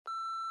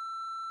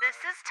This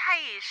is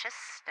Taisha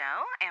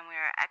Snow, and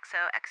we're at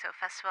XOXO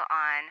Festival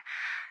on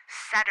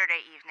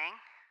Saturday evening.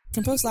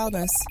 From Post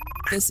Loudness,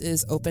 this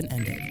is Open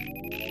Ended,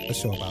 a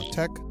show about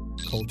tech,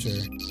 culture,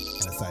 and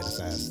a side of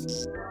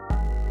fast.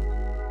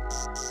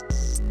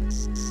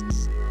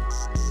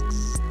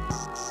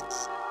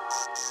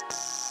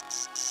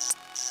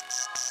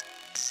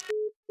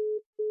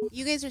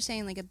 You guys are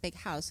saying like a big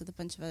house with a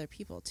bunch of other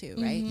people too,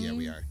 right? Yeah,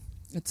 we are.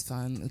 It's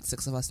fun. It's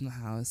 6 of us in the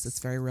house. It's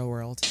very real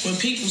world. When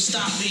people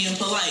stop being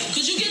polite,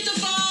 could you get the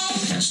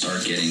phone? And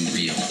start getting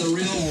real. The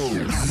real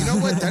world. You know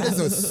what?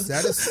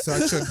 That is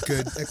such a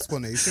good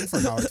explanation for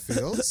how it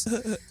feels.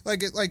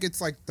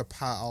 It's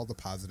all the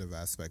positive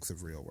aspects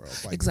of real world.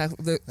 Like,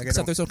 exactly.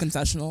 Except there's no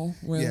confessional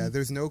room. Yeah,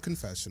 there's no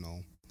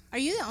confessional. Are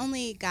you the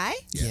only guy?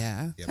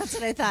 Yeah. Yep. That's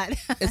what I thought.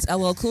 It's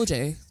LL Cool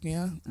J.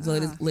 Yeah.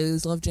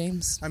 Ladies love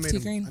James. I T.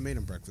 Green. made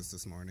him breakfast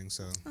this morning,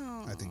 so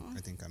I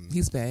think I'm.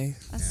 He's bae.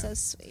 That's so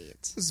sweet.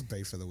 This is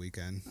bae for the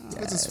weekend.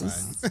 Yes. This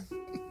is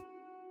fine.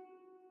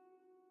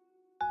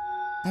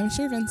 I'm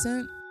Sher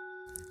Vincent,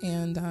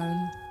 and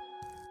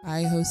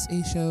I host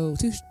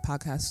two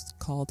podcasts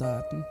called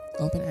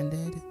Open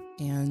Ended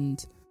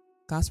and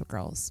Gossip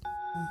Girls.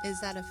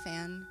 Is that a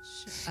fan?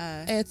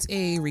 It's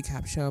a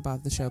recap show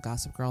about the show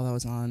Gossip Girl that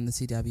was on the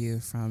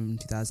CW from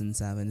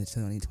 2007 to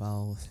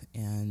 2012,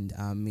 and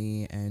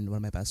me and one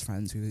of my best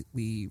friends,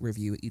 we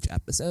review each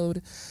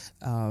episode,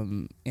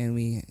 and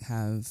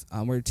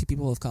we're two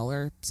people of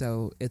color,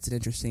 so it's an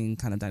interesting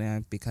kind of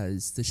dynamic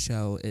because the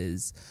show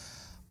is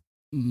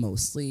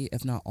mostly,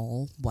 if not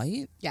all,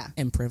 white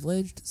and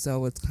privileged,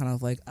 so it's kind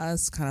of like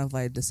us kind of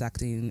like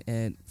dissecting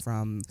it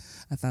from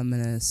a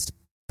feminist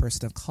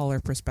person of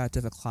color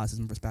perspective, a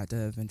classism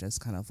perspective, and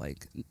just kind of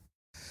like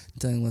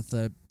dealing with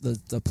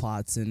the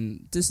plots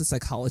and just the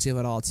psychology of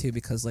it all too,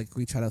 because like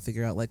we try to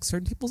figure out like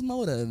certain people's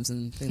motives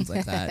and things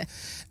like that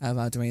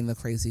about doing the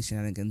crazy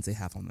shenanigans they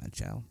have on that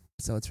show.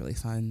 So it's really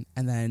fun.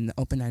 And then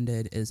Open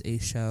Ended is a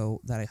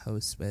show that I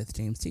host with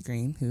James T.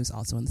 Green, who's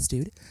also in the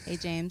studio. Hey,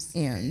 James.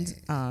 And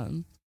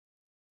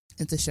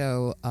it's a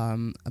show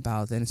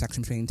about the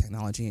intersection between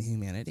technology and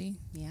humanity.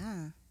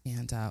 Yeah.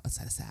 And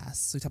outside of SaaS.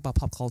 So we talk about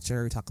pop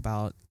culture, we talk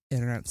about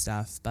internet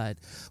stuff, but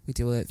we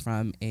do it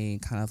from a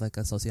kind of like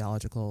a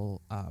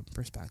sociological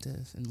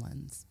perspective and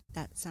lens.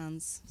 That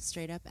sounds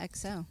straight up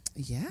XO.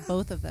 Yeah.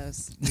 Both of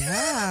those.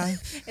 Yeah.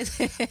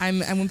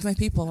 I'm with my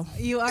people.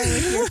 You are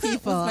with your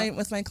people.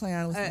 with my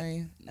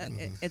clan.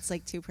 It's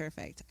like too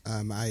perfect.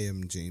 I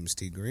am James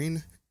T.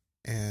 Green,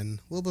 and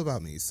a little bit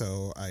about me.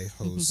 So I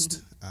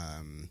host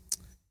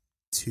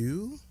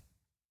 2,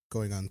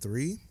 going on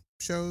 3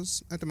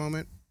 shows at the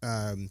moment.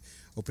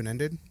 Open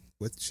Ended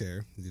with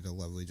Cher, did a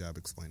lovely job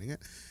explaining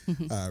it.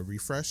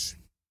 Refresh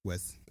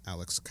with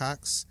Alex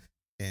Cox,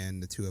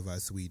 and the two of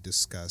us, we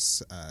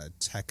discuss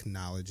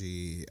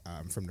technology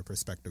from the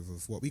perspective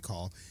of what we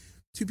call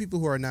two people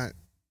who are not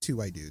two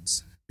white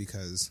dudes,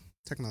 because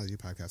technology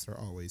podcasts are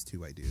always two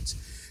white dudes.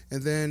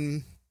 And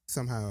then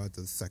somehow at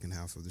the second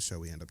half of the show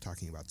we end up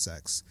talking about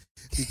sex,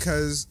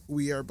 because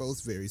we are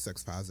both very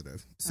sex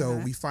positive. So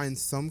we find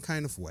some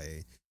kind of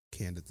way,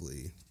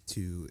 candidly,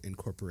 to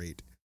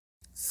incorporate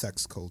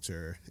sex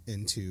culture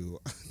into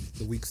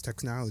the week's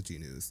technology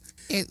news.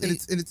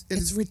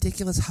 It's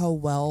ridiculous how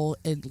well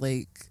it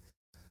like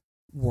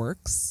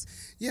works.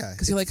 Yeah,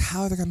 because you're like,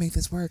 how are they gonna make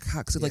this work?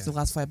 Because like the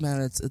last 5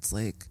 minutes, it's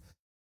like,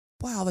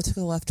 wow, they took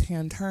a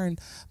left-hand turn,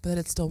 but then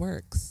it still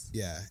works.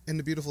 Yeah, and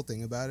the beautiful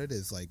thing about it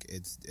is like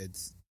it's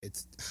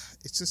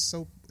just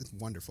so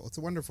wonderful. It's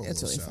a wonderful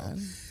little really show.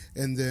 Fun.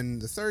 And then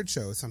the third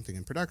show is something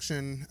in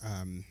production.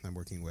 I'm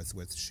working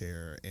with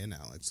Cher and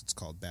Alex. It's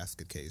called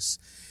Basket Case,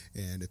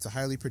 and it's a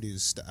highly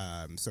produced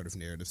sort of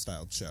narrative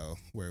styled show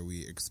where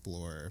we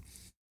explore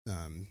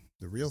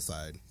the real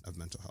side of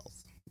mental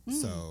health.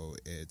 So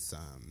it's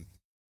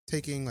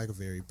taking like a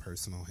very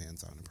personal,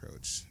 hands-on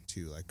approach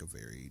to like a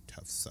very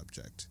tough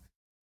subject.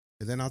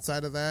 And then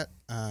outside of that,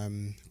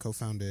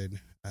 co-founded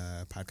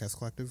a podcast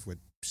collective with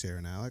Cher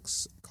and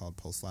Alex called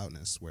Post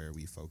Loudness, where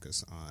we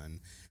focus on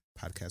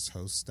podcast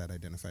hosts that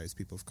identify as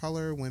people of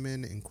color,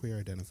 women, and queer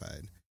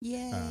identified.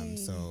 Yay.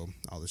 So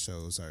all the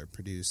shows are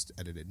produced,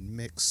 edited, and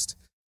mixed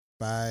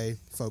by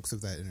folks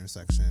of that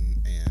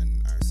intersection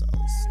and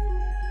ourselves.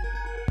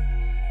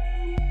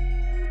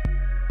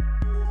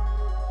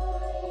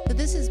 But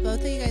this is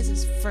both of you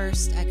guys'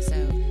 first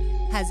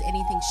XO. Has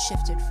anything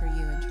shifted for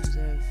you in terms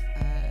of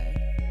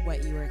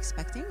what you were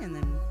expecting and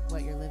then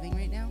what you're living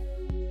right now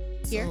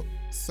here?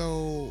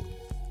 So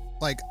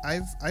like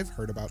I've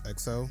heard about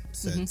XO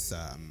since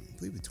I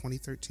believe in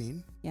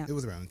 2013. Yeah, it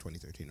was around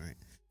 2013, right?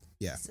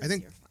 Yeah, since I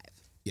think year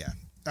 5.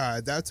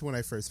 Yeah, that's when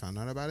I first found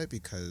out about it,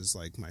 because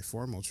like my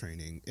formal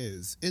training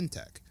is in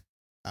tech,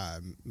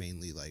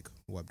 mainly like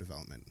web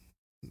development,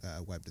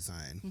 web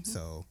design.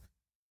 So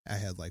I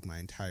had like my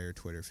entire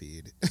Twitter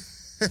feed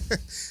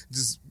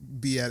just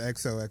be at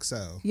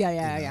XOXO.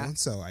 Yeah.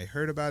 So I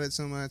heard about it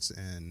so much,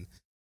 and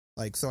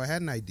like, so I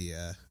had an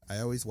idea. I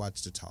always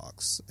watched the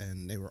talks,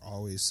 and they were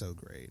always so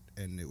great.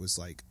 And it was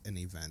like an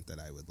event that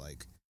I would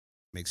like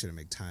make sure to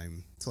make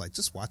time to like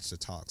just watch the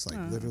talks,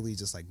 like literally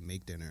just like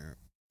make dinner,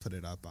 put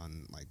it up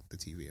on like the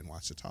TV and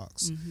watch the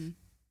talks. Mm-hmm.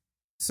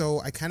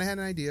 So I kind of had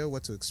an idea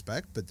what to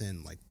expect, but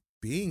then like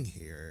being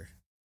here,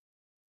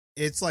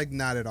 it's like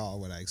not at all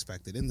what I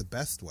expected in the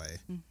best way,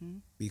 Mm-hmm.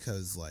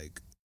 because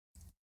like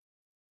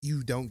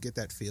you don't get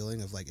that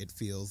feeling of like, it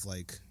feels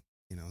like,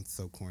 you know, it's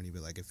so corny,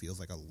 but like it feels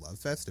like a love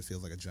fest. It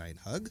feels like a giant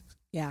hug.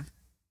 Yeah.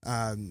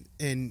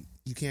 And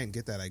you can't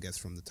get that, I guess,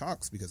 from the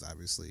talks, because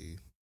obviously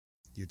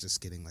you're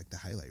just getting like the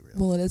highlight reel.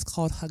 Well, it is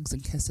called Hugs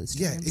and Kisses,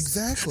 Yeah, James.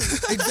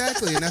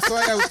 exactly. And that's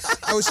why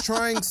I was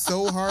trying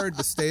so hard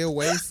to stay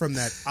away from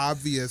that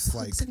obvious,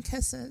 like, Hugs and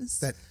Kisses.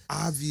 that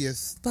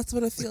obvious That's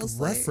what it feels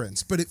like.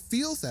 reference. But it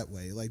feels that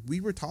way. Like,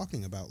 we were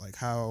talking about, like,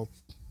 how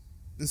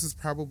this is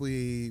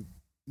probably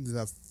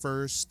the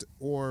first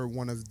or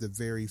one of the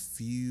very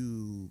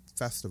few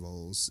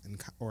festivals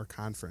or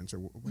conference or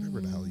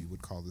whatever the hell you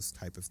would call this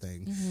type of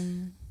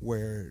thing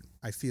where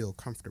I feel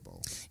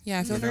comfortable. Yeah,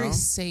 I feel You very know?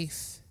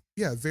 safe.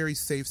 Yeah, very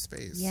safe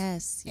space.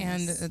 Yes.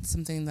 And it's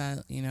something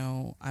that, you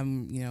know,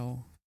 I'm, you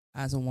know,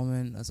 as a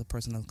woman, as a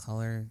person of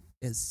color,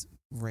 is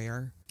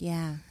rare.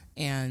 Yeah.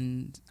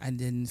 And I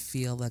didn't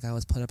feel like I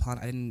was put upon.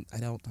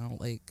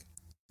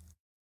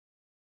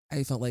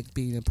 I felt like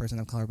being a person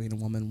of color, being a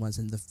woman,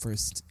 wasn't the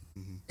first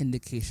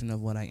indication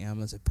of what I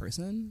am as a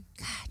person.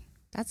 God,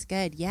 that's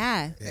good.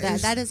 Yeah. Yeah.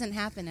 That doesn't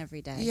happen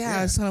every day.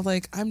 Yeah, it's kind of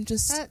like, I'm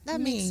just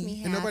That makes me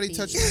happy.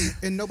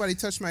 And nobody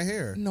touched my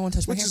hair. No one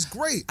touched my which hair. is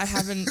great. I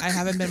haven't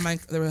been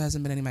there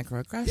hasn't been any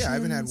microaggressions. Yeah, I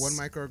haven't had one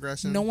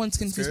microaggression. No one's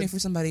confused me Good. for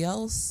somebody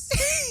else.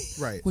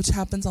 Right. Which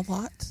happens a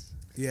lot.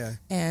 Yeah.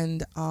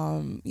 And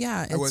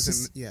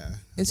it's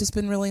just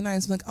been really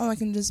nice. I'm like, oh, I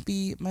can just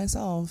be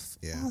myself.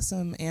 Yeah.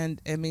 Awesome.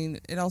 And I mean,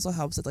 it also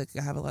helps that like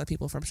I have a lot of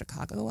people from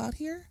Chicago out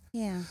here.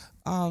 Yeah.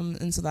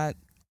 And so that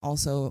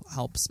also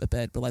helps a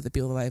bit. But like the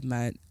people that I've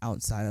met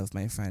outside of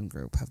my friend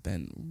group have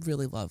been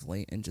really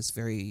lovely and just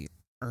very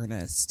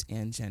earnest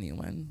and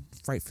genuine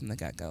right from the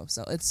get-go.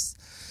 So it's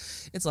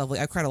lovely.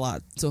 I've cried a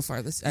lot so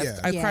far this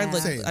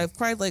I've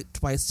cried like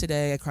twice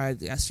today. I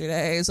cried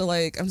yesterday. So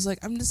like I'm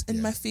just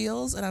in my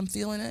feels and I'm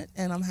feeling it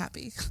and I'm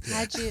happy.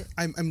 How'd you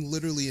I'm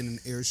literally in an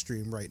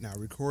Airstream right now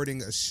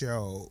recording a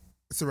show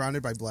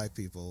surrounded by Black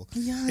people.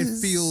 Yes.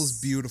 It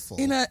feels beautiful.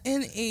 In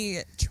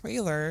a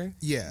trailer.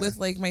 Yeah. With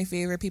like my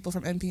favorite people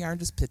from NPR,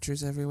 just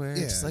pictures everywhere.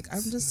 Yeah. Just like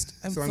I'm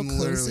so I'm cozy.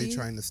 literally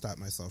trying to stop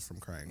myself from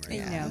crying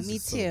right I now. know, This me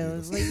is so too.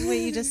 beautiful. Like what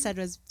you just said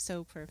was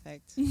so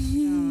perfect.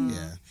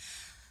 Yeah.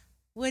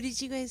 What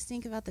did you guys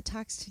think about the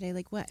talks today?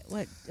 Like what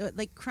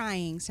like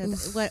crying. So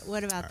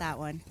what about that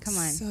one? Come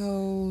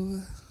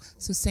on.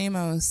 So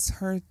Samos,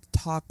 her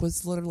talk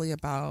was literally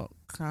about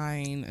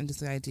crying and just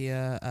the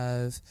idea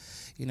of,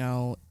 you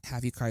know,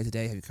 have you cried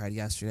today? Have you cried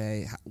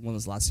yesterday? When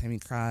was the last time you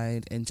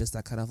cried? And just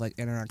that kind of like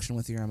interaction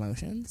with your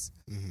emotions.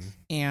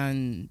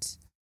 And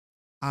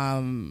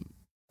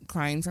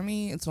crying for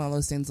me, it's one of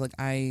those things like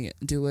I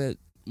do it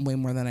way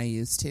more than I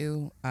used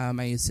to. I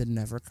used to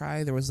never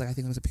cry. There was like, I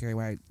think there was a period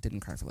where I didn't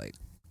cry for like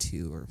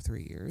 2 or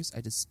 3 years.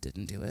 I just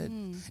didn't do it.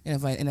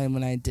 And then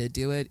when I did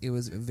do it, it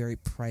was a very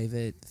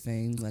private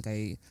thing. Like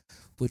I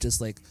would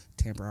just like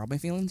tamper all my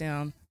feelings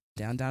down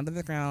to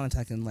the ground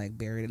until I can like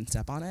bury it and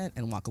step on it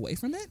and walk away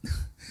from it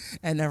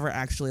and never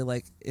actually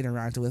like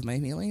interacted with my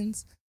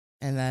feelings.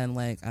 And then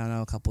like, I don't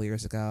know, a couple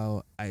years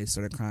ago, I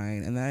started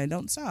crying and then I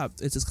don't stop.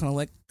 It's just kind of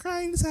like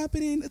crying is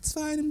happening. It's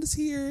fine. I'm just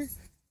here.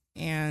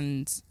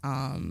 And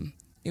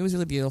it was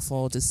really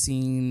beautiful just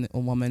seeing a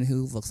woman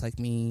who looks like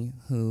me,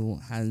 who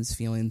has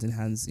feelings and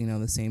has, you know,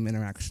 the same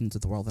interactions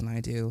with the world than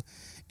I do,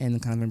 and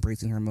kind of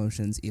embracing her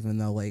emotions, even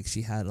though like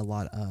she had a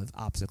lot of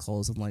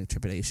obstacles and like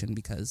trepidation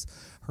because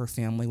her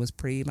family was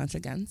pretty much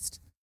against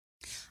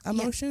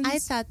emotions. Yeah, I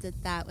thought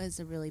that was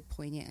a really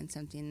poignant and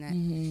something that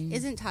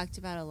isn't talked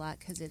about a lot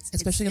because it's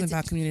especially in the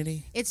Black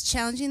community. It's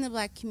challenging the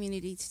Black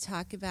community to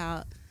talk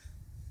about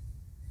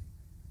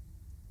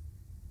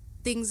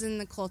things in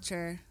the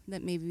culture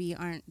that maybe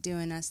aren't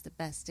doing us the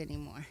best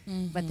anymore,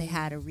 but they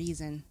had a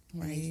reason.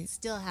 Right. They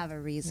still have a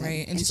reason.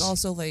 Right. And she's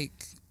also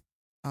like,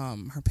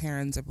 her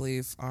parents, I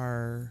believe,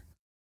 are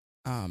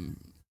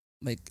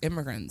like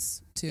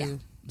immigrants too. Yeah.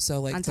 So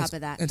like on top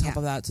of that,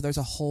 so that's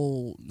a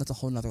whole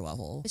nother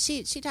level. But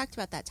she talked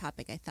about that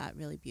topic, I thought,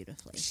 really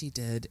beautifully. She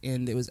did,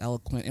 and it was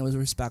eloquent. It was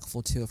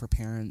respectful too of her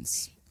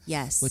parents.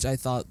 Yes. Which I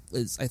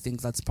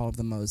think that's probably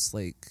the most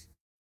like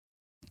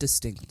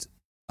distinct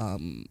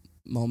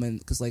moment,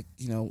 because like,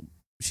 you know,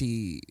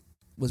 she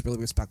was really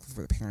respectful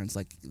for the parents.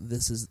 Like,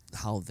 this is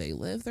how they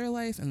live their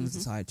life, and this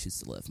is how I choose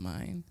to live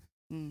mine.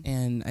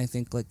 And I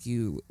think like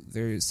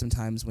there's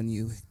sometimes when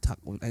you talk,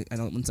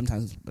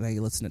 sometimes when I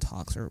listen to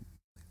talks or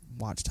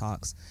watch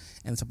talks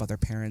and talk about their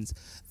parents,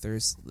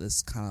 there's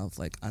this kind of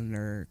like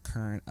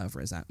undercurrent of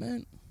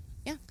resentment.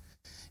 Yeah.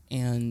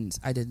 And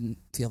I didn't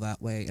feel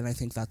that way, and I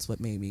think that's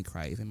what made me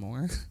cry even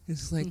more.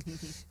 It's like,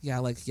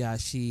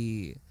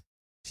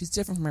 she's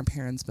different from her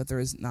parents, but there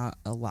is not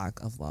a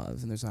lack of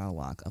love, and there's not a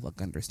lack of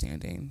like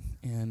understanding.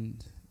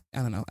 And I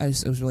don't know,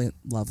 it was really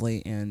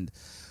lovely. And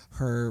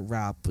her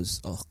rap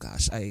was, oh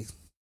gosh, I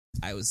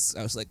I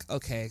was like,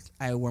 okay,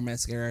 I wore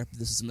mascara.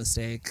 This is a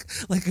mistake.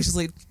 Like, it's just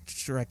like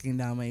trekking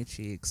down my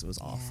cheeks. It was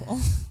awful.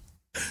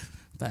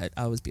 But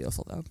I was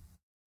beautiful though.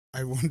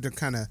 I wanted to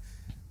kind of,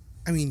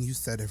 I mean, you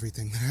said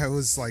everything that I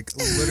was like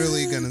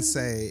literally gonna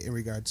say in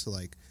regard to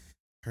like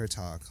her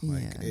talk.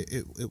 Like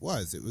it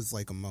was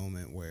like a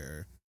moment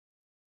where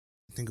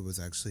I think it was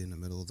actually in the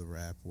middle of the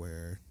rap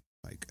where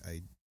like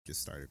I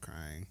just started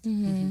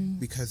crying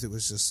because it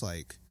was just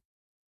like,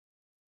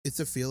 it's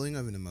a feeling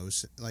of an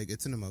emotion. Like,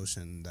 it's an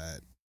emotion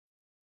that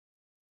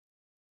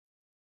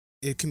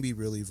it can be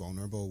really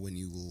vulnerable when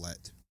you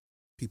let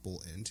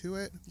people into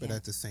it, but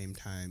at the same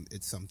time,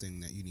 it's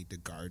something that you need to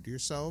guard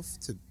yourself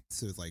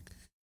to like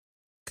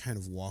kind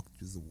of walk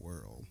through the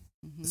world,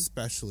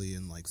 especially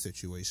in like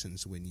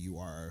situations when you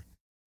are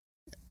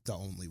the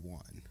only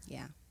one.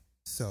 Yeah.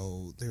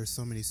 So there's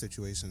so many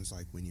situations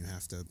like when you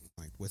have to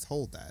like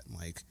withhold that,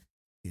 like,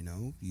 you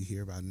know, you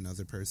hear about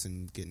another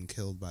person getting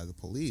killed by the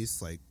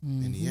police. Like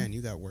in the end,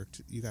 you got work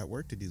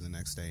to do the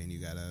next day, and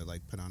you gotta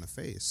like put on a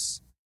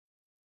face.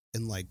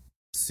 And like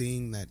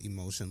seeing that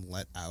emotion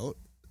let out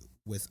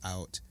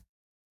without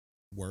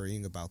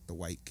worrying about the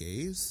white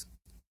gaze,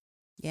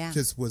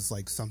 just was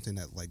like something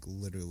that like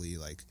literally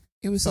like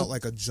it was felt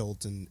like a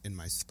jolt in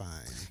my spine.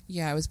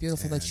 Yeah, it was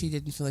beautiful that she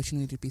didn't feel like she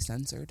needed to be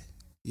censored.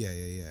 Yeah.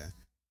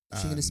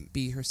 She could just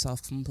be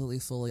herself completely,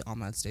 fully on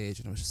that stage,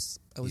 and it was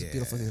a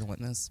beautiful thing to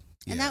witness.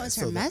 And that was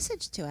her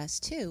message to us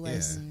too,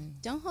 was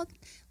don't hold,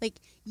 like,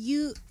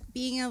 you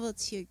being able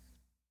to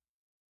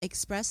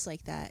express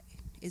like that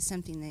is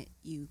something that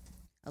you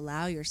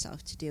allow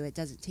yourself to do. It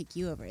doesn't take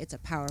you over. It's a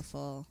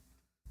powerful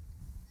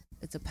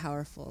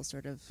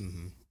sort of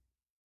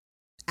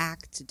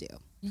act to do,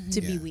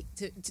 to be weak,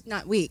 to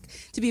not weak,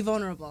 to be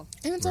vulnerable.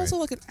 And it's also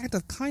like an act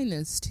of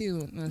kindness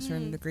too, in a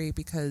certain degree,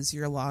 because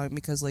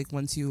because like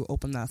once you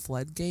open that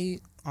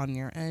floodgate on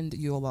your end,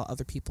 you allow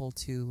other people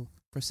to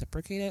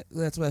reciprocate it.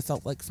 That's what it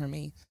felt like for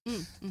me,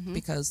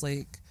 because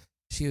like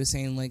she was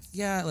saying like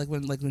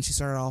when she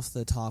started off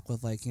the talk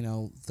with like, you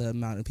know, the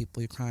amount of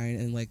people you're crying,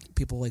 and like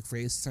people like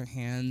raised their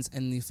hands,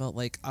 and you felt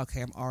like,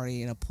 okay, I'm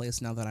already in a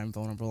place now that I'm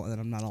vulnerable and that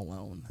I'm not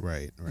alone,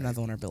 right. And that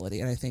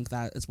vulnerability. And I think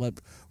that is what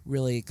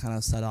really kind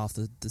of set off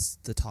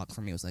the talk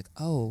for me. It was like,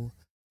 oh,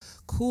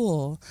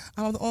 cool,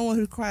 I'm the only one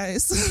who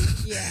cries.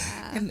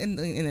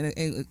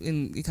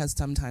 and because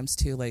sometimes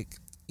too, like,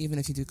 even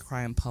if you do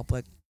cry in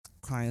public,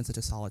 crying is such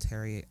a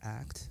solitary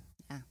act.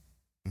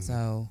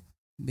 So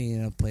being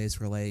in a place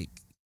where like,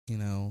 you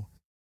know,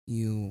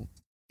 you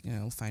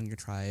find your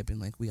tribe, and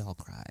like we all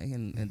cry,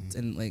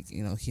 and like,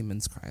 you know,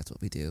 humans cry, that's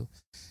what we do.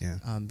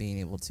 Being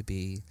able to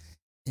be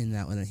in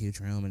a huge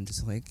room and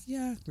just like,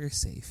 we're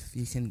safe,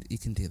 you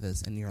can do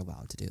this, and you're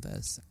allowed to do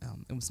this.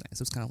 It was nice. It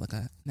was kind of like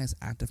a nice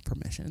act of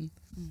permission.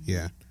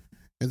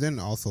 And then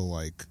also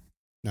like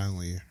not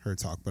only her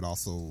talk, but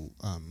also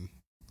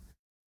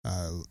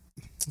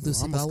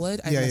Lucy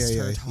Bellwood. I missed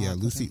her talk.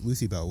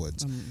 Lucy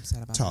Bellwood's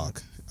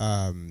talk.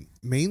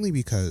 Mainly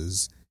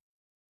because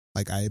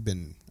like I had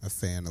been a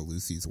fan of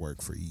Lucy's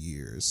work for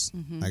years.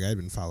 Like I'd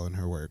been following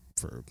her work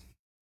for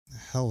a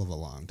hell of a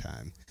long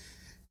time,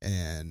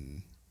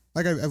 and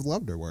like I've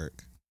loved her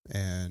work.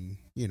 And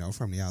you know,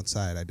 from the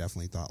outside, I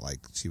definitely thought like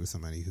she was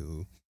somebody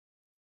who,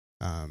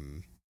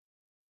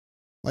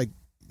 like,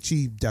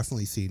 she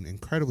definitely seemed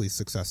incredibly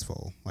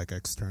successful, like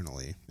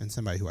externally, and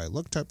somebody who I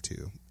looked up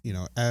to, you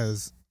know,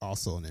 as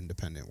also an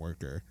independent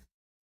worker.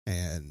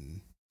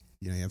 And,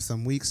 you know, you have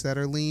some weeks that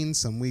are lean,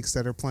 some weeks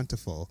that are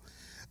plentiful.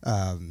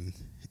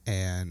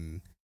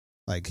 And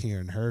like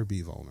hearing her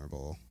be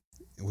vulnerable,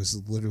 it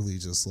was literally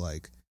just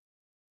like,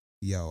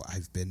 yo,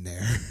 I've been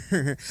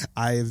there.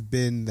 I have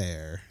been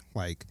there.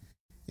 Like,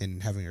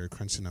 and having her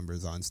crunch the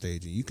numbers on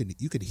stage, and you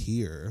could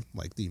hear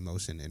like the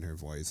emotion in her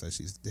voice as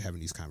she's having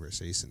these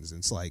conversations. And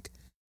it's like,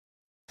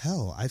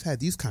 hell, I've had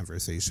these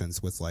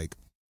conversations with like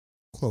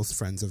close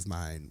friends of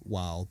mine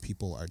while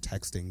people are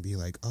texting, be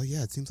like, oh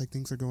yeah, it seems like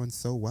things are going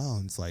so well.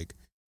 And it's like,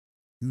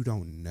 you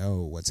don't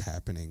know what's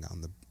happening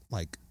on the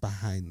like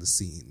behind the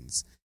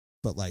scenes.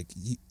 But like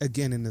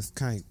again, in this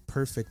kind of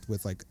perfect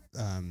with like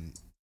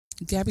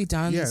Gabby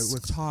Dunn's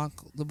talk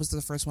was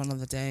the first one of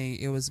the day.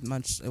 It was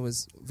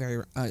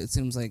very, it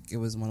seems like it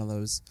was one of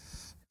those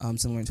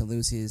similar to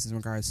Lucy's in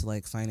regards to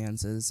like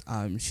finances.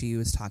 She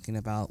was talking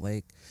about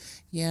like,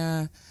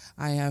 I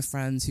have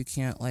friends who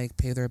can't like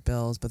pay their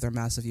bills, but they're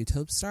massive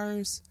YouTube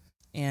stars,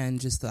 and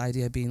just the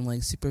idea of being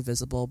like super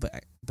visible,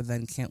 but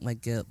then can't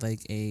like get like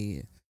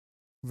a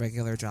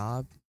regular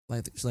job.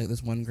 Like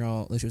this one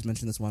girl, like she was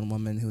mentioning this one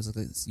woman who was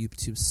like a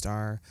YouTube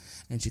star,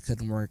 and she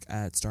couldn't work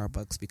at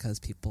Starbucks because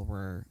people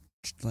were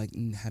like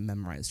had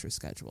memorized her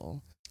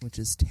schedule, which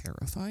is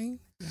terrifying.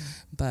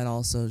 But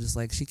also just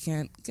like she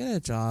can't get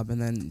a job,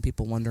 and then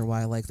people wonder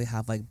why like they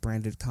have like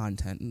branded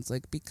content, and it's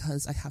like,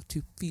 because I have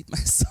to feed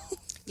myself.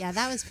 Yeah,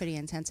 that was pretty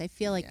intense. I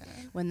feel like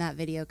when that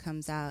video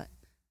comes out,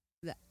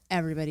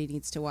 everybody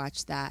needs to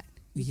watch that,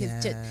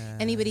 because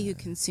anybody who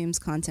consumes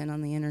content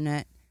on the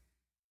internet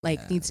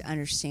like needs to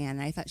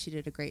understand. I thought she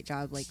did a great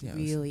job, like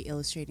really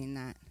illustrating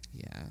that.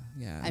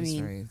 Yeah. I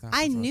mean, very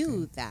I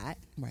knew thought-provoking. that,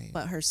 Right.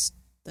 but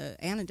the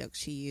anecdote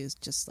she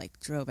used just like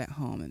drove it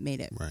home and made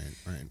it. Right.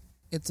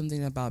 It's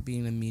something about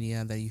being in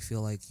media that you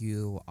feel like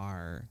you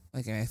are,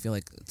 like, I feel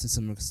like to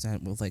some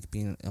extent with like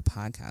being a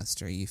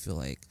podcaster, you feel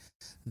like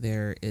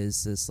there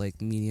is this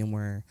like medium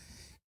where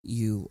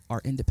you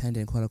are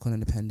independent, quote unquote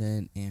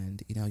independent,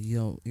 and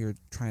you're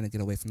trying to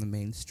get away from the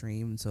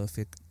mainstream. So if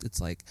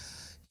it's like,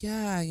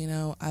 yeah,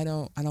 I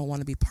don't want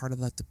to be part of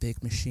like the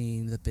big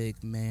machine, the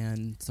big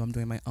man, so I'm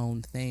doing my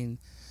own thing.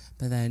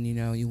 But then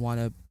you want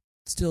to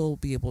still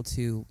be able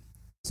to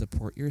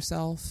support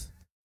yourself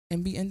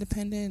and be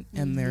independent.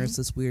 And there's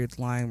this weird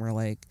line where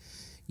like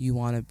you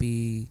want to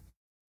be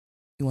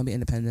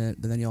independent,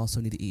 but then you also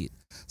need to eat.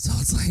 So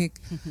it's like,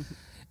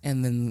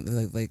 and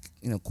then like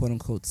quote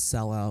unquote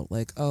sell out,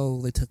 like,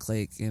 oh, they took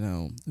like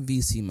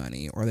VC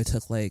money, or they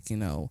took like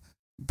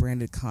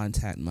branded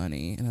content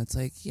money, and it's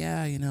like,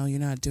 yeah, you're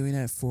not doing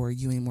it for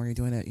you anymore, you're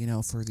doing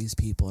it for these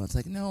people. And it's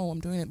like, no, I'm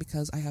doing it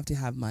because I have to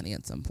have money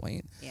at some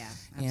point. Yeah,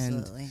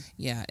 absolutely. And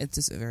yeah, it's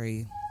just a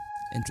very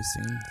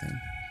interesting thing.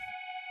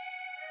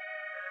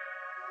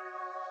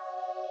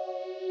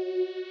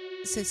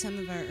 So some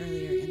of our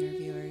earlier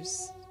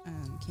interviewers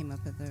came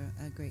up with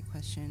a great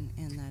question,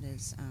 and that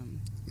is,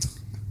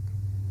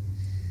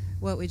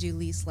 what would you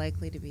least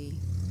likely to be?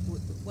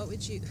 What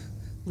would you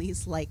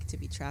least like to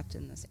be trapped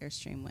in this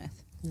Airstream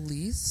with?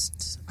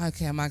 Least?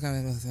 Okay, I'm not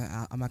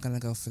gonna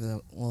go for the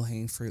low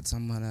hanging fruits.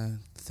 I'm gonna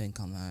think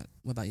on that.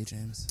 What about you,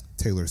 James?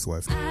 Taylor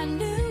Swift. I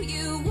knew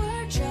you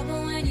were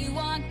trouble when you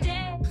walked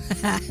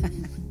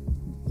in.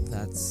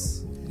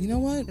 That's, you know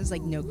what? It was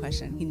like no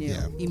question. He knew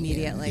Yeah.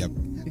 immediately. Yep.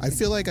 I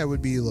feel like I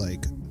would be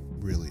like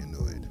really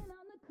annoyed.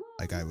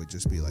 Like I would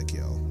just be like,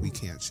 yo, we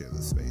can't share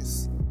this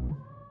space.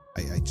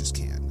 I just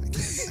can't.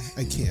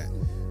 I can't.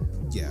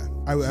 Yeah.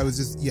 I was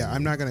just, yeah,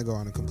 I'm not going to go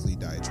on a complete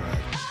diatribe.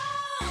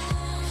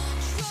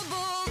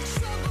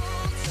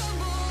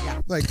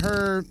 Like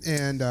her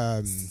and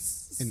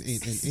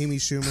Amy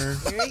Schumer.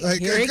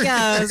 Here he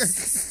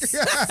goes.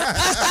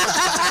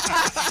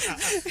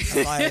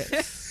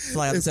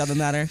 Fly up the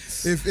matter.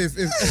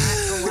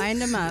 If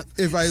Wind him up.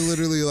 if I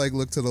literally like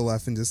looked to the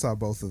left and just saw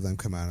both of them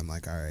come out, I'm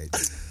like, all right,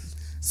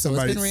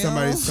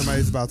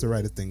 somebody's about to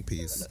write a think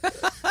piece,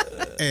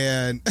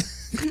 and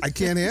I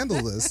can't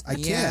handle this. I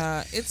can't.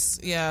 Yeah, it's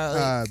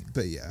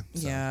But yeah.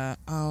 So. Yeah,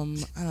 I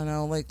don't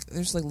know. Like,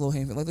 there's like low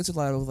hanging, like there's a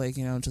lot of like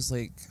just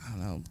like, I don't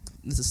know.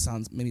 This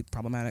sounds maybe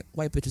problematic.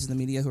 White bitches in the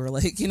media who are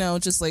like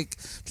just like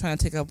trying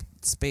to take up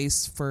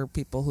space for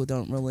people who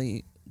don't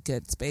really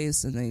get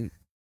space, and they.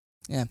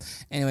 Yeah.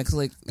 Anyway, because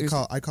like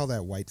I call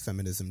that white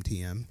feminism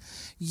TM.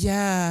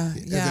 Yeah,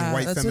 As in yeah.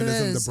 white That's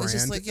feminism, what it is. the It's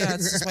just brand. like,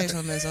 it's just white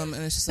feminism,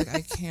 and it's just like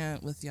I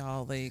can't with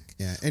y'all. Like,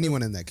 Yeah,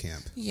 anyone in that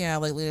camp. yeah,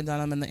 like Lena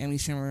Dunham and the Amy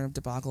Schumer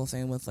debacle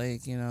thing with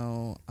like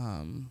And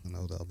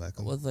Odell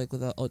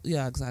Beckham.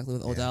 yeah, exactly,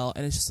 with Odell,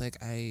 and it's just like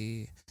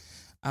I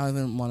don't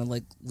even want to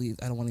like leave.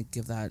 I don't want to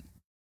give that.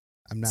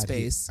 I'm not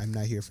space. I'm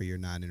not here for your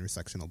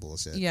non-intersectional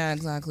bullshit. Yeah,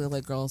 exactly.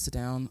 Like, girls, sit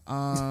down.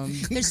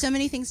 There's so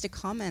many things to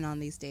comment on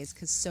these days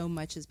because so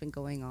much has been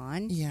going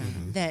on Yeah.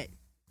 that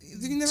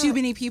You never- too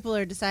many people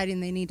are deciding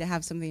they need to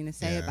have something to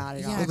say Yeah. about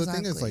it Yeah, all. Well, the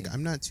thing is, exactly. like,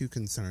 I'm not too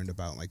concerned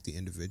about like the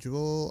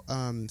individual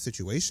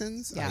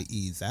situations, Yeah.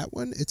 i.e., that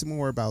one. It's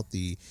more about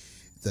the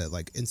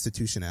like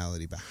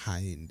institutionality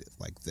behind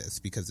like this,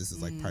 because this is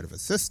like part of a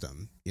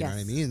system. You know what I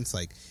Yes. mean? It's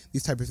like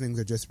these type of things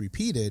are just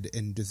repeated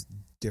in just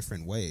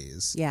different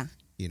ways. Yeah.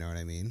 You know what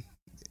I mean?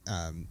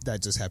 That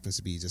just happens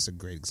to be just a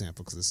great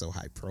example because it's so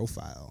high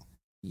profile.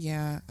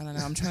 Yeah, I don't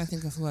know. I'm trying to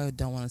think of who I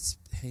don't want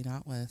to hang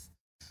out with.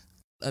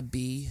 A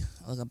bee,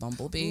 like a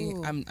bumblebee.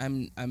 Ooh.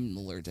 I'm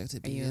allergic to Are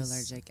bees. you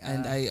allergic?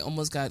 And I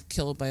almost got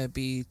killed by a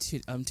bee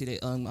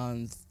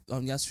on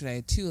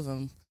yesterday. Two of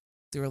them.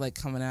 They were like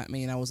coming at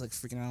me, and I was like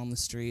freaking out on the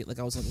street. Like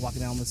I was like walking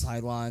down the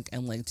sidewalk,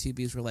 and like two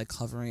bees were like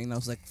hovering. And I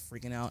was like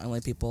freaking out, and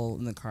like people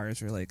in the cars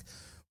were like,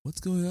 "What's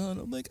going on?"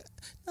 I'm like,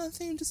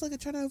 "Nothing. Just like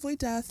trying to avoid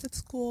death.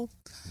 It's cool."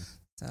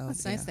 So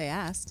That's yeah. nice they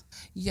asked.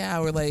 Yeah,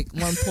 we're like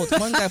one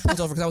guy pulled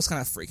over because I was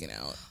kind of freaking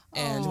out,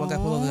 and one guy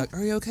pulled over like,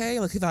 "Are you okay?"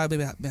 Like he thought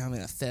I'd be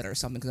having a fit or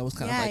something because I was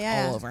kind of like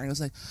all over, and he was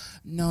like,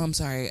 "No, I'm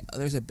sorry.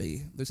 There's a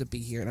bee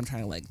here, and I'm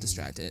trying to like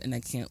distract it, and I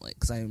can't like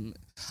because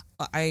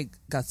I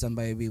got stung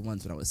by a bee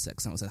once when I was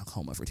 6, and I was in a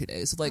coma for 2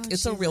 days. So like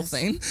it's a real Jesus.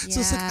 thing. So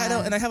it's like I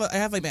don't, and I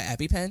have like my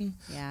EpiPen,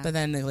 Yeah. but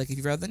then like if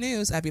you read the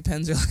news,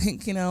 EpiPens are like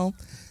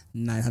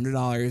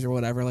 $900 or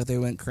whatever, like they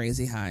went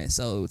crazy high.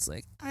 So it's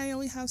like I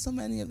only have so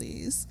many of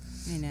these.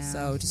 I know.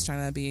 So just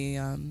trying to be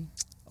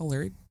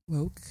alert,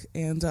 woke,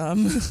 and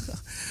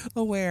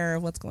aware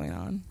of what's going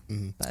on.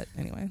 Mhm. But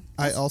anyway,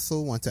 I also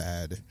want to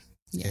add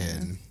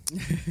in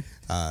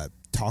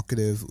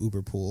talkative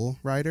Uber pool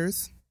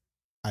riders.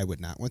 I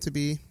would not want to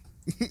be.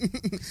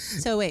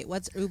 So wait,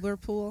 what's Uber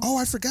Pool? Oh,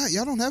 I forgot.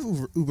 Y'all don't have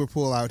Uber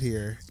pool out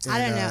here. I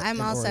don't know. in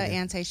I'm also Oregon.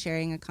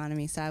 anti-sharing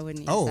economy, so I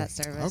wouldn't use Oh, that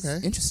service.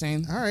 okay.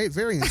 interesting. All right,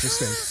 very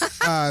interesting.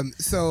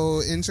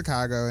 So in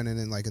Chicago and then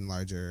in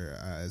larger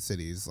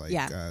cities like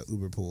Yeah.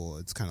 Uber Pool,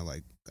 it's kind of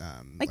like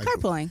Like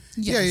carpooling.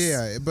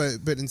 Yeah.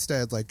 But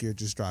instead, like you're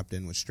just dropped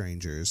in with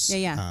strangers.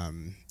 Yeah.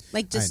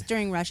 Like just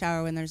during rush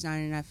hour when there's not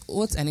enough.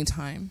 Well, it's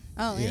anytime.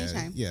 Oh,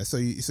 anytime. Yeah. So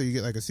you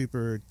get like a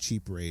super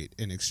cheap rate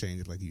in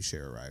exchange of like you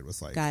share a ride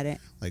with like Got it.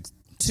 like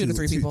Two to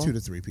three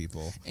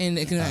people. And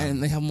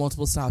And they have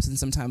multiple stops, and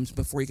sometimes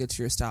before you get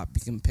to your stop,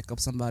 you can pick up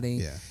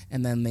somebody,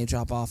 and then they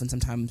drop off, and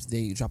sometimes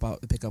they drop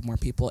out to pick up more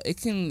people. It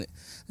can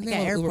like an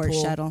airport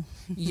shuttle.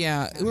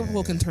 Yeah,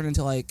 Liverpool can turn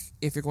into like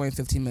if you're going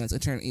 15 minutes,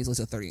 it turn easily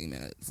to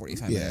 30-minute,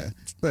 45-minute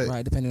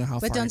ride, depending on how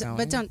far you're going.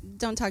 But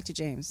don't talk to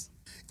James.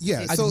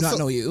 Yeah, I do not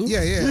know you.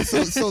 Yeah.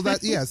 So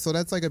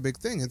that's like a big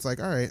thing. It's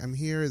like, all right, I'm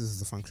here. This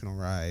is a functional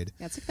ride.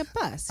 Yeah, it's like the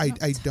bus. I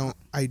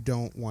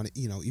don't want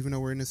to. Even though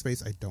we're in a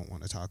space, I don't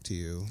want to talk to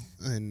you.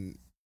 And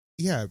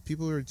yeah,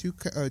 people are too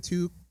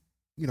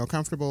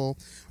comfortable,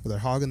 or they're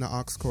hogging the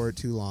aux cord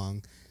too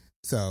long.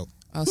 So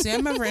see, I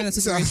remember in a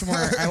situation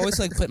where I always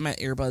like put my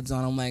earbuds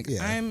on. I'm like,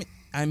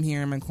 I'm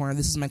here in my corner.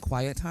 This is my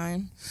quiet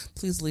time.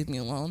 Please leave me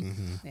alone.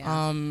 Mm-hmm.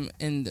 Yeah.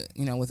 And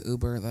with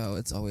Uber though,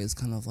 it's always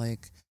kind of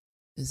like,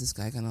 is this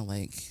guy gonna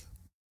like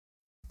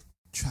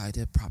try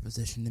to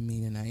proposition to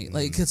me tonight? Mm-hmm.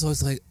 Like it's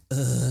always like,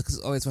 because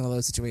it's always one of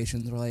those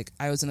situations where like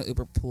I was in an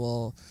Uber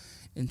pool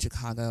in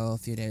Chicago a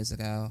few days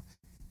ago,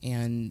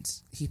 and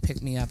he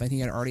picked me up, and he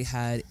had already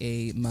had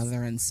a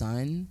mother and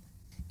son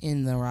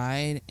in the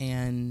ride,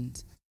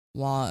 and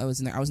while I was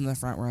in there, I was in the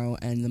front row,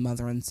 and the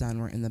mother and son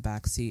were in the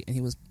back seat, and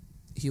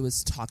he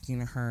was talking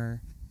to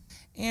her.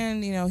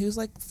 And, he was,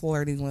 like,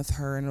 flirting with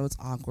her, and it was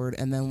awkward.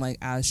 And then, like,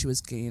 as she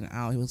was getting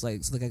out, he was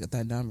like, so, like, I got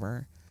that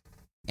number.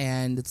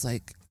 And it's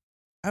like,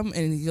 and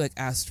he, like,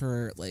 asked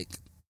her, like,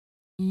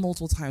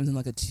 multiple times in,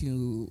 like,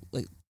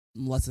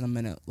 less than a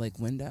minute, like,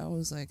 window. It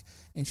was like,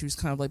 and she was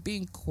kind of, like,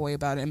 being coy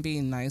about it and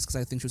being nice because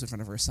I think she was in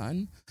front of her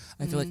son.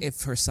 I feel like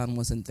if her son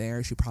wasn't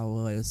there, she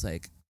probably was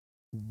like,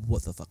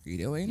 what the fuck are you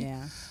doing?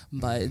 Yeah.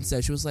 But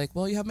instead she was like,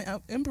 well, you have my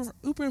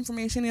Uber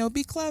information,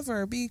 be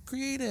clever, be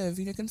creative,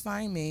 you can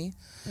find me.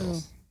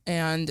 Ooh.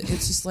 And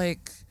it's just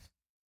like,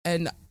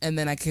 and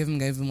then I gave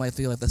him like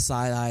the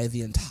side eye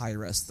the entire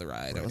rest of the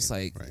ride. I was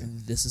like,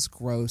 this is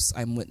gross.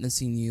 I'm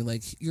witnessing you.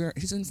 Like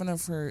she's in front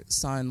of her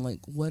son. Like,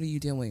 what are you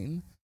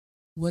doing?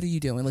 Like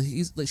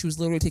she was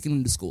literally taking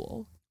him to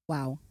school.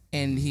 Wow.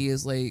 And he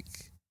is like,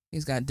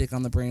 he's got dick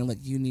on the brain. Like,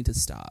 you need to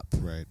stop.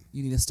 Right.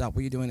 You need to stop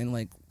what you're doing and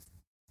like,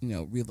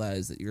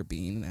 realize that you're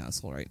being an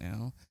asshole right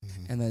now,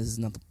 and that this is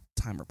not the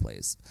time or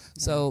place. Yeah.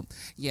 So,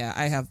 yeah,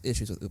 I have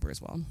issues with Uber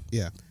as well.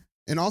 Yeah.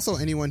 And also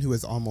anyone who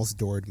has almost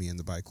doored me in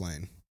the bike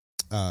lane.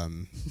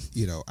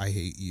 I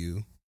hate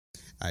you.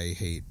 I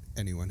hate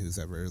anyone who's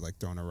ever, like,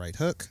 thrown a right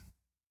hook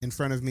in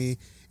front of me.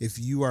 If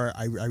you are,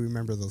 I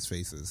remember those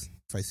faces.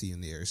 If I see you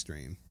in the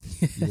Airstream,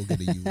 you will get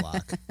a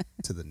U-lock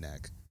to the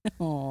neck.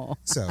 Oh.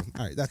 So, all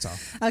right, that's all.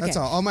 Okay. That's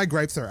all. All my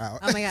gripes are out.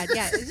 Oh my God,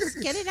 yeah, just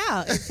get it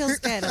out. It feels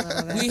good a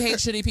little bit. We hate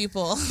shitty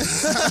people.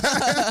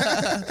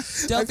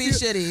 Don't be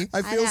shitty.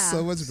 I feel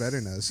so much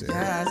better now, Shay.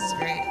 Yeah, that's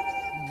great.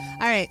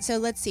 All right, so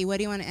let's see. What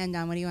do you want to end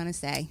on? What do you want to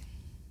say?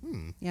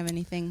 You have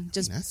anything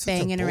just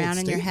banging around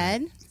in your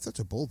head? It's such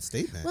a bold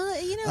statement. Well,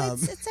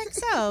 it's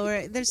XO.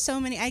 Where there's so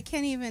many. I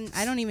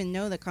don't even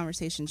know the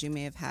conversations you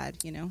may have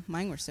had.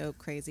 Mine were so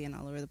crazy and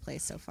all over the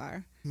place so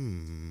far.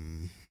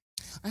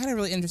 I had a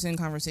really interesting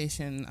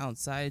conversation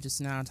outside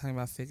just now talking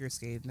about figure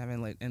skating,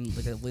 having a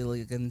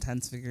really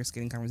intense figure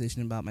skating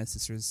conversation about my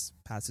sister's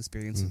past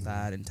experience with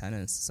that and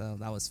tennis. So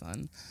that was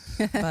fun.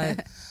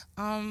 But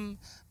I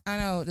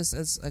know just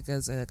as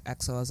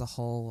EXO as a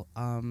whole,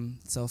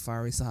 so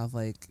far we still have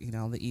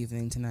the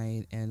evening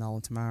tonight and all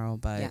of tomorrow.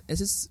 But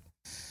it's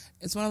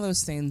one of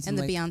those things. And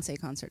the Beyonce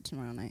concert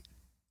tomorrow night.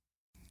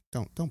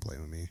 Don't play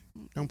with me.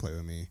 Don't play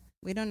with me.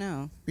 We don't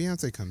know.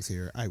 Beyonce comes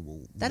here, I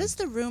will. That is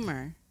the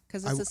rumor.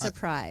 Because it's a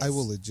surprise. I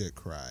will legit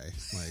cry.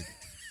 Like,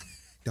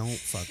 don't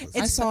fuck with me.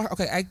 I saw her.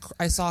 Okay,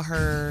 I saw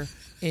her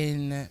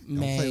in May.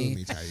 Don't play with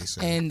me,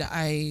 Taisha. And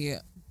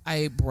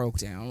I broke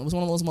down. It was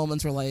one of those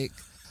moments where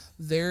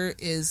there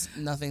is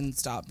nothing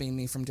stopping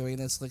me from doing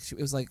this. It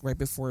was right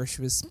before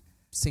she was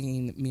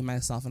singing "Me,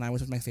 Myself, and I," which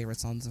was my favorite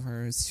songs of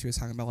hers. She was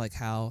talking about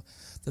how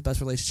the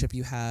best relationship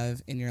you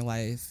have in your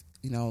life,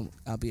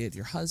 albeit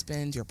your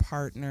husband, your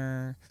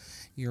partner,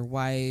 your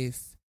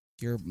wife,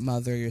 your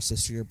mother, your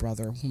sister, your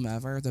brother,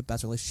 whomever, the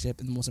best relationship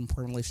and the most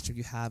important relationship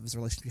you have is the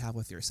relationship you have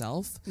with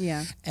yourself.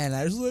 Yeah. And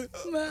I was like,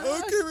 and I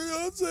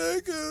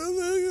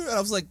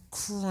was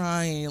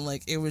crying.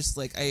 It was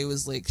I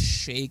was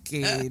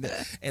shaking and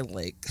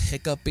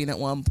hiccuping at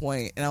one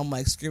point. And I'm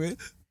screaming,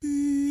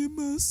 "Be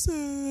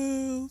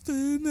myself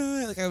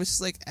tonight." I was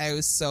just I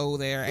was so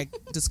there. I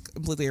just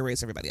completely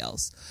erased everybody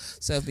else.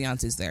 So if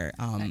Beyonce's there,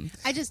 I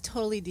just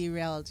totally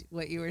derailed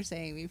what you were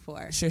saying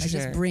before. Sure.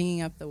 Just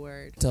bringing up the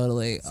word.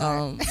 Totally.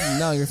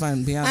 No, you're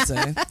fine.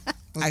 Beyonce.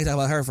 I can talk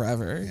about her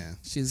forever. Yeah.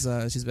 She's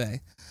bae.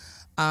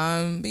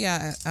 But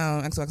yeah,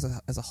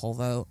 XOXO as a whole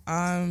though.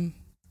 And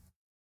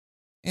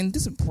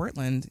just in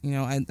Portland,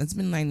 it's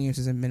been 9 years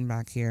since I've been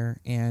back here,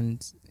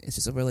 and it's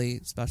just a really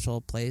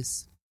special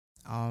place.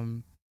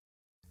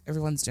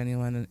 Everyone's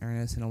genuine and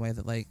earnest in a way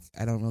that I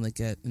don't really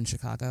get in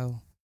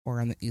Chicago.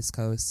 or on the East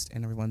Coast,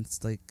 and everyone's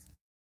like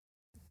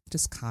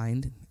just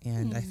kind.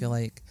 And I feel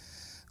like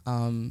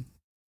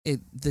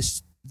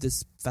this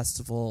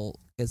festival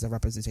is a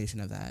representation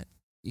of that.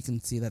 You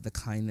can see that the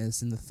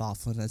kindness and the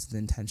thoughtfulness, the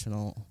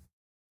intentional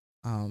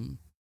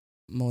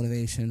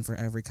motivation for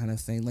every kind of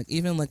thing. Like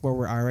even like where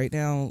we are right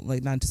now,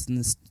 like not just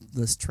in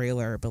this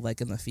trailer, but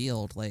like in the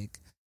field. Like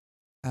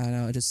I don't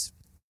know, it just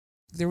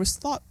there was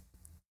thought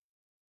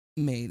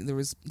made, there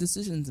was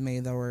decisions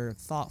made that were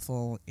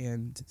thoughtful,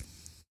 and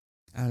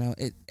I don't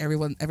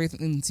know.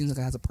 Everything seems like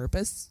it has a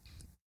purpose.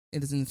 It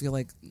doesn't feel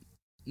like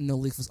no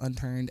leaf was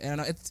unturned. I don't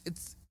know.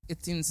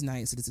 It seems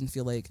nice. It doesn't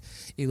feel like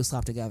it was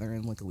slapped together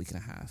in like a week and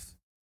a half.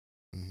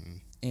 Mm-hmm.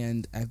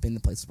 And I've been to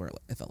places where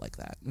it felt like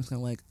that. It was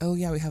kind of like, oh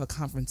yeah, we have a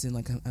conference in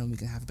like a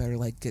week and a half. Better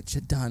like get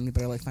shit done. We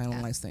better like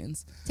finalize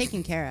things.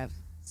 Taken care of.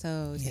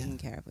 Taken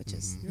care of, which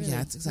is really,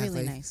 it's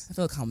exactly really nice. I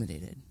feel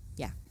accommodated.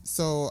 Yeah.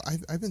 So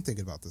I've been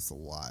thinking about this a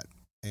lot,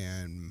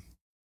 and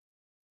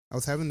I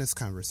was having this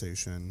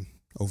conversation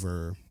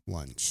over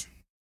lunch,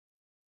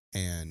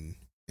 and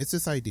it's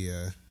this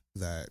idea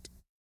that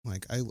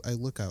like I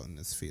look out in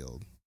this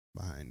field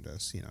behind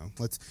us,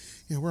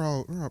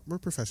 we're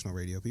professional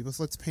radio people,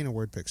 so let's paint a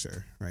word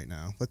picture right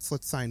now. Let's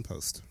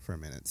signpost for a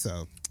minute.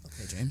 So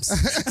okay, James.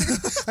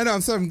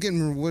 I'm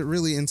getting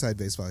really inside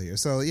baseball here.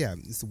 So yeah,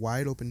 it's a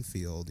wide open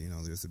field.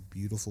 There's a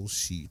beautiful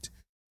sheet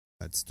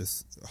that's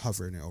just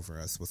hovering over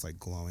us with like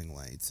glowing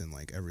lights, and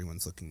like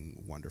everyone's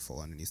looking wonderful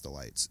underneath the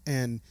lights.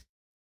 And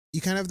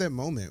you kind of have that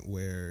moment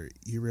where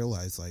you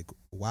realize like,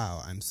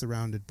 wow, I'm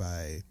surrounded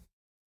by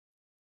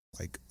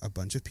like a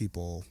bunch of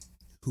people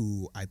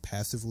who I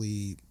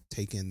passively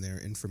take in their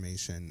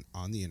information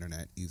on the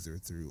internet, either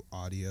through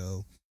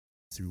audio,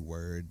 through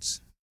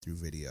words, through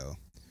video.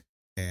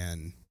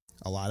 And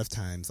a lot of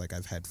times, like,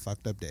 I've had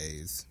fucked up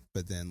days,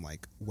 but then,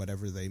 like,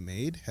 whatever they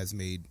made has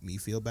made me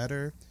feel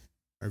better,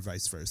 or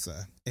vice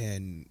versa.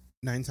 And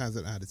 9 times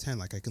out of 10,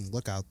 like, I can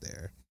look out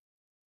there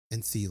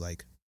and see,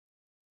 like,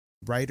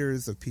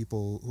 writers of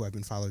people who I've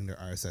been following their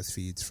RSS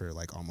feeds for,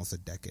 like, almost a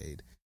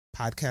decade.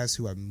 Podcasts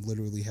who I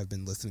literally have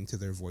been listening to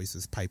their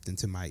voices piped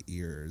into my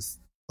ears,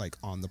 like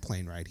on the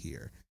plane ride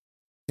here,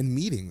 and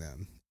meeting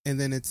them. And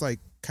then it's like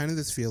kind of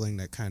this feeling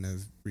that kind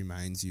of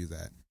reminds you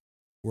that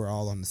we're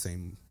all on the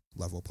same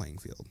level playing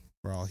field.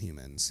 We're all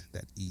humans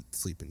that eat,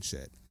 sleep, and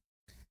shit.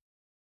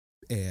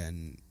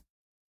 And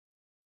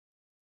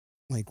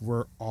like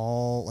we're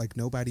all like,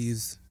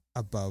 nobody's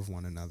above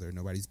one another,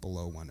 nobody's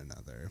below one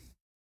another.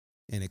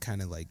 And it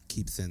kind of like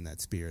keeps in that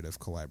spirit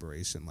of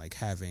collaboration, like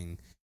having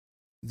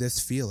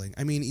this feeling.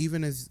 I mean,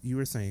 even as you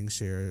were saying,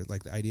 Cher,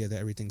 like the idea that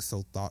everything's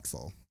so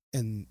thoughtful,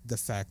 and the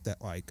fact that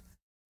like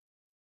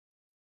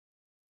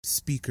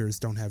speakers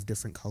don't have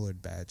different colored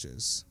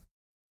badges,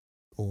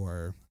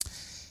 or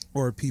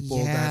people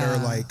that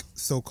are like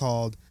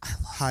so-called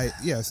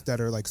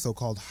that are like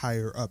so-called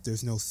higher up.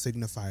 There's no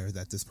signifier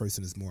that this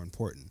person is more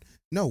important.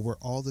 No, we're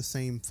all the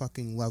same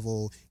fucking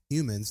level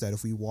humans that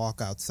if we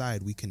walk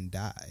outside, we can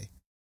die.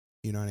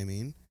 You know what I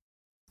mean?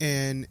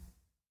 And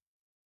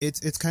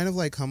it's kind of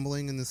like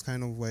humbling in this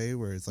kind of way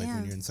where it's like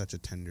when you're in such a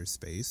tender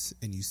space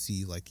and you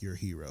see like your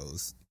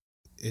heroes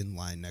in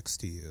line next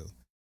to you,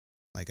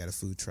 like at a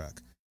food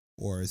truck,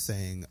 or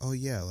saying, oh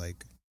yeah,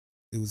 like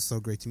it was so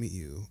great to meet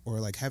you, or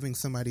like having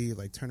somebody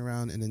like turn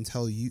around and then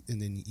tell you,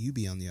 and then you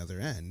be on the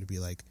other end, be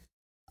like,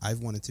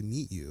 I've wanted to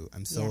meet you.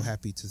 I'm so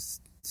happy to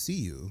see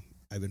you.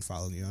 I've been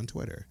following you on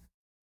Twitter.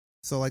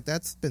 So like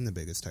that's been the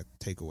biggest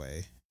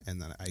takeaway. And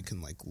then I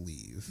can like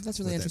leave. That's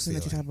really interesting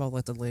that you talk about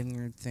like the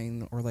lanyard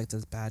thing, or like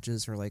the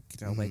badges, or like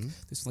like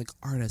there's like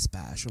artist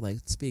badge, or like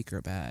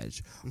speaker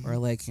badge, or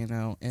like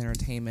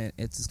entertainment.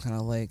 It's just kind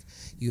of like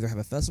you either have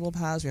a festival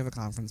pass or you have a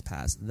conference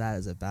pass. That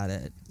is about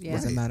it. Yeah.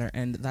 Doesn't matter,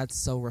 and that's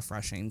so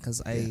refreshing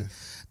because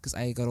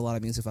I go to a lot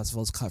of music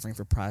festivals covering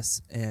for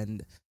press,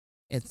 and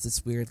it's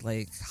this weird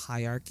like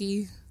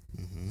hierarchy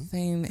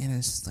thing, and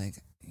it's just like,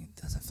 it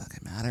doesn't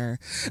fucking matter.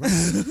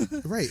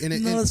 Right.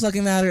 And none of this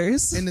fucking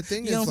matters. And the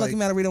thing you is, don't fucking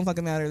matter, we don't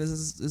fucking matter. This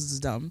is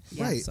dumb.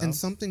 Yeah, right. So. And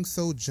something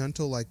so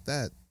gentle like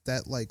that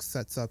like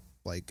sets up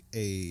like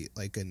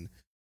an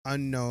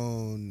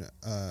unknown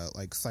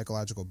like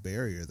psychological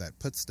barrier that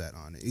puts that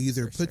on it. It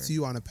either puts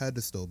you on a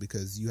pedestal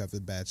because you have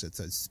a badge that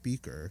says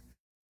speaker,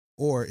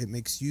 or it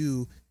makes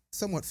you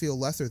somewhat feel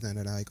lesser than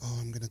it, like, oh,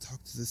 I'm gonna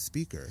talk to this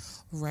speaker.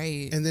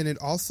 Right. And then it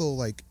also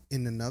like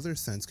in another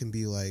sense can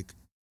be like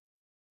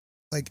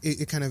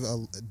it kind of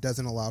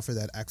doesn't allow for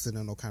that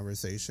accidental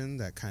conversation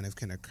that kind of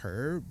can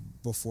occur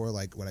before,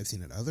 like what I've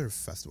seen at other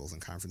festivals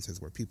and conferences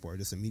where people are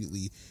just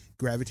immediately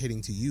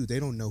gravitating to you.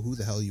 They don't know who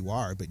the hell you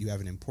are, but you have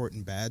an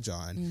important badge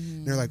on.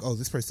 And they're like, oh,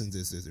 this person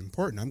is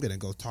important. I'm going to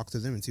go talk to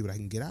them and see what I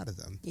can get out of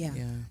them. Yeah.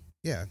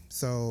 Yeah.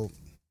 So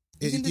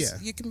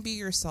you can be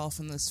yourself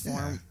in this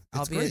form,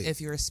 albeit great.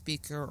 If you're a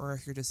speaker or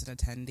if you're just an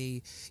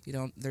attendee,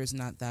 there's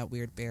not that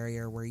weird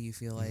barrier where you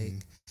feel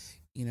like,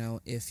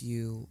 if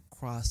you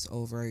cross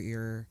over,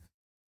 you're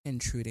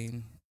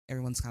intruding.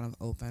 Everyone's kind of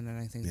open, and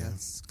I think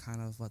that's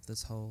kind of what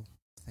this whole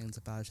thing's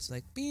about. Just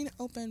like being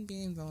open,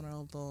 being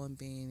vulnerable, and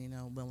being,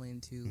 willing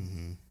to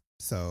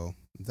So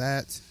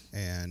that,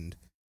 and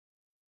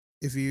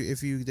if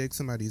you dig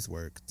somebody's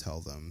work,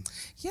 tell them.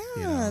 Yeah,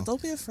 you know?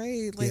 don't be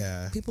afraid. Like,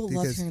 people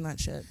love because- hearing that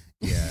shit.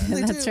 Yeah.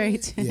 That's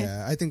right.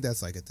 Yeah, I think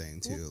that's like a thing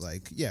too.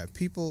 Like, yeah,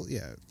 people,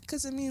 yeah.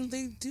 Because, I mean,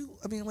 they do,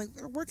 I mean, like,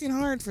 they're working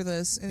hard for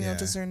this, and, you know,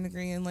 to a certain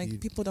degree, and, like,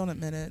 people don't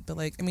admit it, but,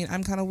 like, I mean,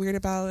 I'm kind of weird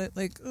about it,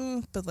 like,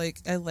 but, like,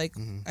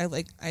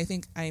 I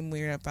think I'm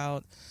weird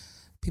about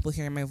people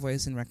hearing my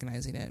voice and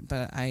recognizing it,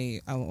 but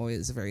I'm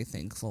always very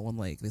thankful when,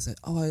 like, they said,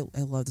 oh,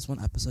 I love this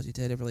one episode you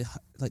did, it really,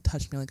 like,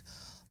 touched me, like,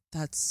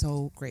 that's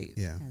so great.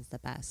 Yeah. That's the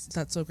best.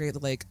 That's so great.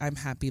 Like, I'm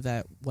happy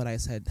that what I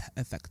said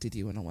affected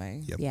you in a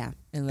way. Yep. Yeah.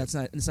 And it's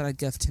not a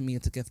gift to me.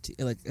 It's a gift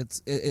to, like,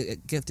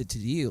 it gifted to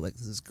you. Like,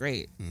 this is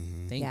great.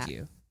 Mm-hmm. Thank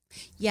you.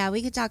 Yeah,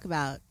 we could talk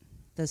about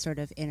the sort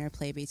of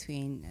interplay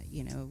between,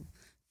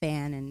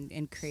 fan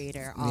and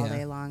creator all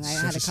day long. I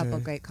had a couple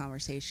great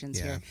conversations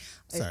here.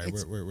 Sorry,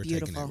 It's we're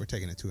beautiful.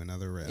 taking it to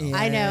another rail. Yeah.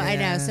 I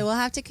know. So we'll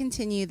have to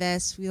continue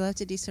this. We'll have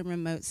to do some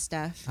remote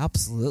stuff.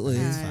 Absolutely.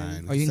 It's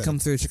fine. Or you can come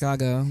through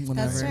Chicago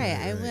whenever. That's right.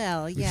 I Right.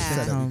 will. We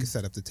Yeah. can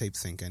set up the tape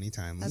sync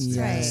anytime. Let's That's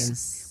do right.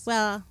 this.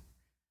 Well,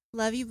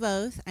 love you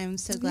both. I'm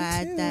so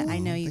glad that I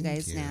know you Thank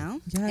guys you. now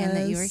and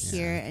that you are Yes.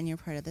 here and you're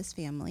part of this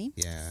family.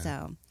 Yeah.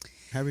 So,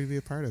 Happy to be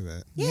a part of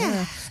it.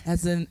 yeah.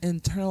 As in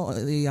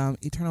the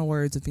eternal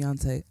words of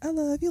Beyonce, I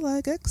love you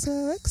like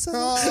XOXO.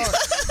 Oh,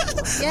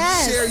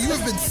 Yes. Cher, you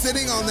have been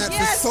sitting on that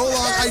for so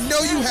long. I know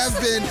you have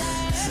been.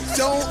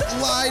 Don't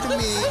lie to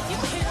me.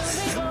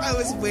 I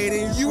was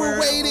waiting. You were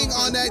waiting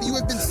on that. You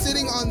have been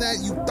sitting on that.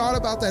 You thought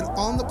about that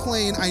on the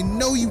plane. I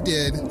know you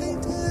did. I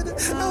did.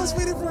 I was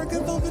waiting for a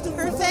good moment to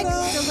Perfect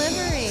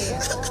delivery.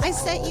 I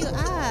set you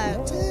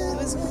up. It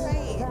was great.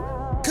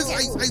 Because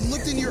I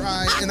looked in your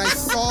eye and I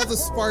saw the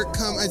spark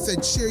come. I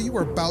said, Cher, you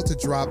were about to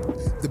drop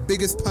the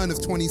biggest pun of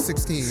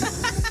 2016.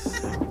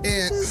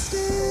 And,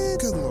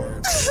 good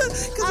Lord.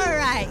 All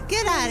right.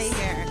 Get out of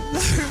here.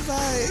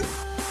 Bye.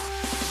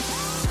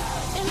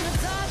 In the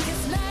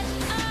darkest night,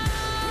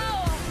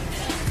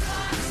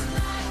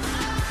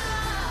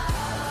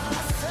 I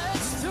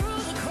search through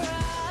the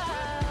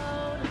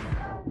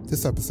crowd.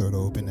 This episode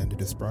of Open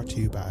Ended is brought to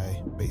you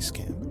by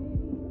Basecamp.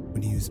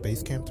 When you use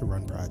Basecamp to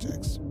run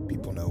projects,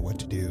 people know what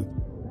to do,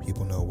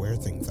 people know where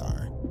things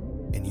are,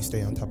 and you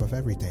stay on top of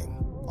everything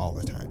all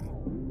the time.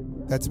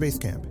 That's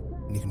Basecamp,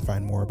 and you can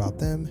find more about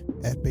them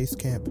at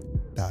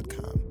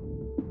basecamp.com.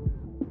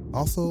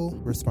 Also,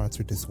 we're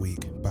sponsored this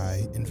week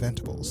by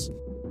Inventables,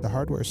 the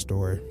hardware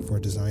store for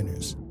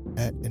designers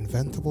at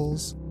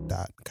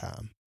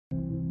inventables.com.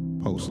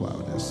 Post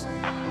loudness.